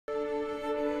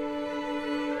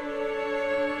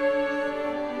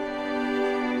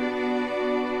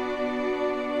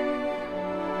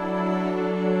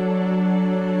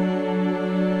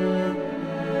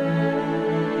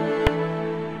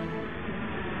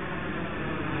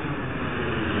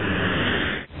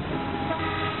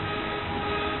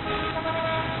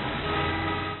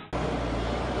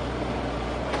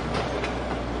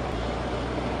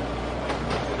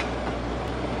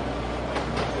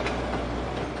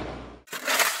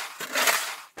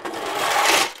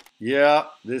Yeah,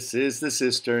 this is the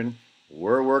cistern.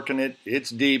 We're working it.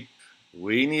 It's deep.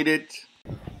 We need it.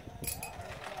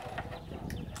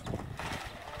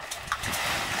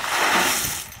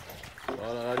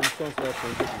 Voilà, la distance là, c'est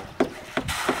un peu plus.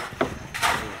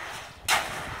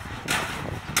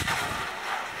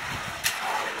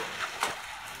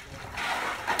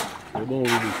 C'est bon,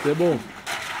 Willy, c'est bon.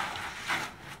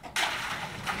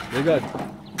 Regarde.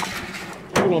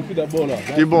 Tu remplis d'abord là.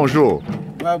 Dis bonjour.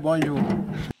 Ouais, bonjour.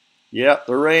 Yeah,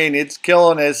 the rain, it's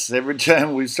killing us. Every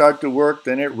time we start to work,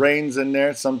 then it rains in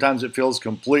there. Sometimes it fills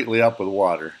completely up with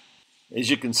water. As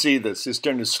you can see, the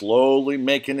cistern is slowly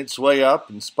making its way up.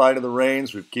 In spite of the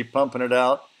rains, we keep pumping it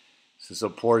out. This is a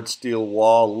poured steel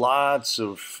wall, lots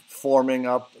of forming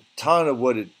up, a ton of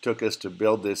wood it took us to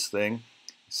build this thing.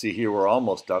 See here, we're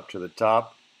almost up to the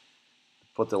top.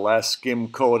 Put the last skim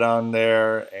coat on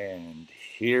there, and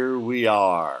here we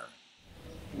are.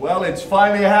 Well, it's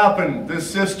finally happened. This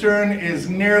cistern is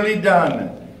nearly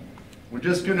done. We're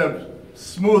just going to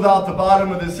smooth out the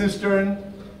bottom of the cistern,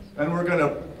 and we're going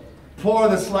to pour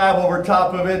the slab over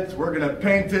top of it. We're going to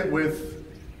paint it with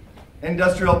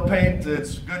industrial paint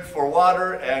that's good for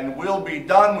water, and we'll be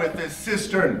done with this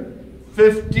cistern.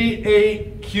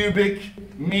 58 cubic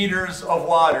meters of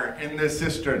water in this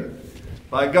cistern.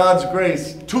 By God's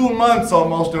grace, 2 months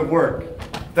almost of work.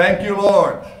 Thank you,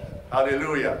 Lord.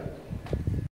 Hallelujah.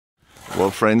 Well,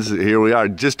 friends, here we are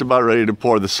just about ready to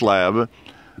pour the slab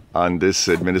on this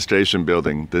administration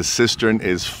building. The cistern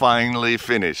is finally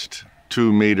finished.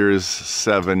 2 meters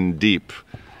 7 deep,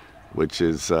 which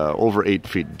is over 8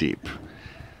 feet deep.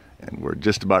 And we're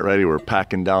just about ready. We're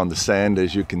packing down the sand,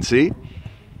 as you can see.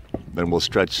 Then we'll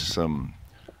stretch some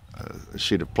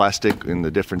sheet of plastic in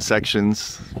the different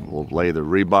sections. We'll lay the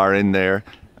rebar in there,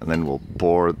 and then we'll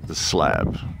pour the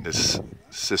slab. This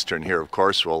cistern here, of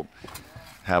course, will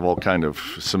have all kind of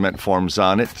cement forms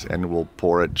on it, and we'll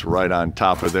pour it right on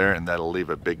top of there, and that'll leave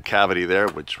a big cavity there,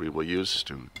 which we will use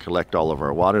to collect all of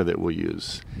our water that we'll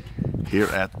use here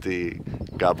at the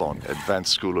Gabon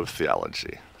Advanced School of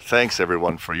Theology. Thanks,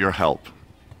 everyone, for your help.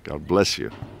 God bless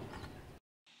you.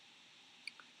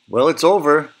 Well, it's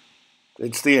over.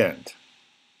 It's the end.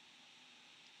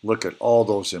 Look at all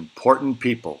those important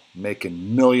people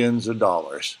making millions of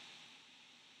dollars.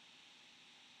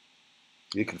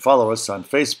 You can follow us on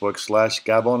Facebook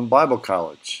 /Gabon Bible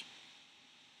College.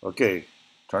 Okay,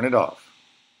 turn it off.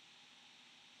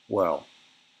 Well,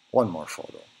 one more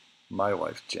photo. My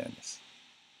wife, Janice.